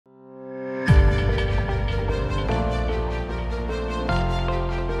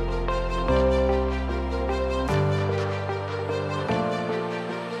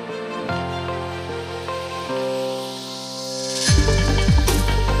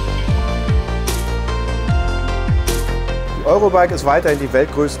EUROBIKE ist weiterhin die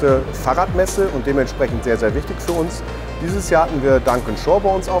weltgrößte Fahrradmesse und dementsprechend sehr, sehr wichtig für uns. Dieses Jahr hatten wir Duncan Shaw bei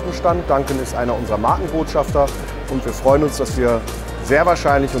uns auf dem Stand. Duncan ist einer unserer Markenbotschafter und wir freuen uns, dass wir sehr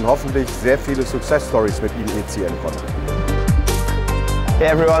wahrscheinlich und hoffentlich sehr viele Success Stories mit ihm initiieren konnten. Hey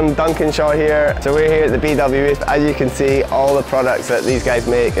everyone, Duncan Shaw here. So we're here at the B&W booth. As you can see, all the products that these guys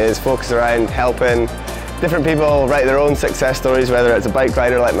make is focused around helping different people write their own success stories, whether it's a bike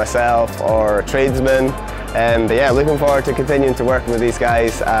rider like myself or a tradesman. But yeah, looking forward to continuing to work with these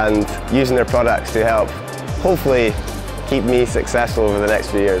guys and using their products to help hopefully keep me successful over the next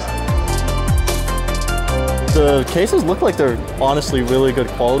few years. The cases look like they're honestly really good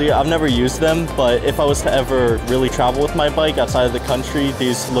quality. I've never used them, but if I was to ever really travel with my bike outside of the country,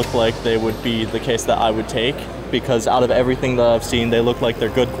 these look like they would be the case that I would take, because out of everything that I've seen, they look like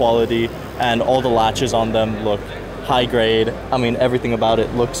they're good quality and all the latches on them look high grade. I mean, everything about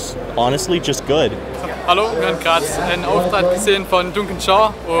it looks honestly just good. Hallo, wir haben gerade einen Auftritt gesehen von Duncan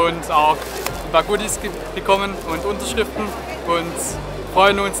Shaw und auch ein paar Goodies bekommen und Unterschriften und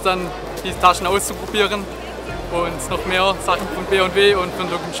freuen uns dann, diese Taschen auszuprobieren und noch mehr Sachen von B&W und von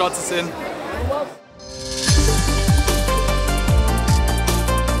Duncan Shaw zu sehen.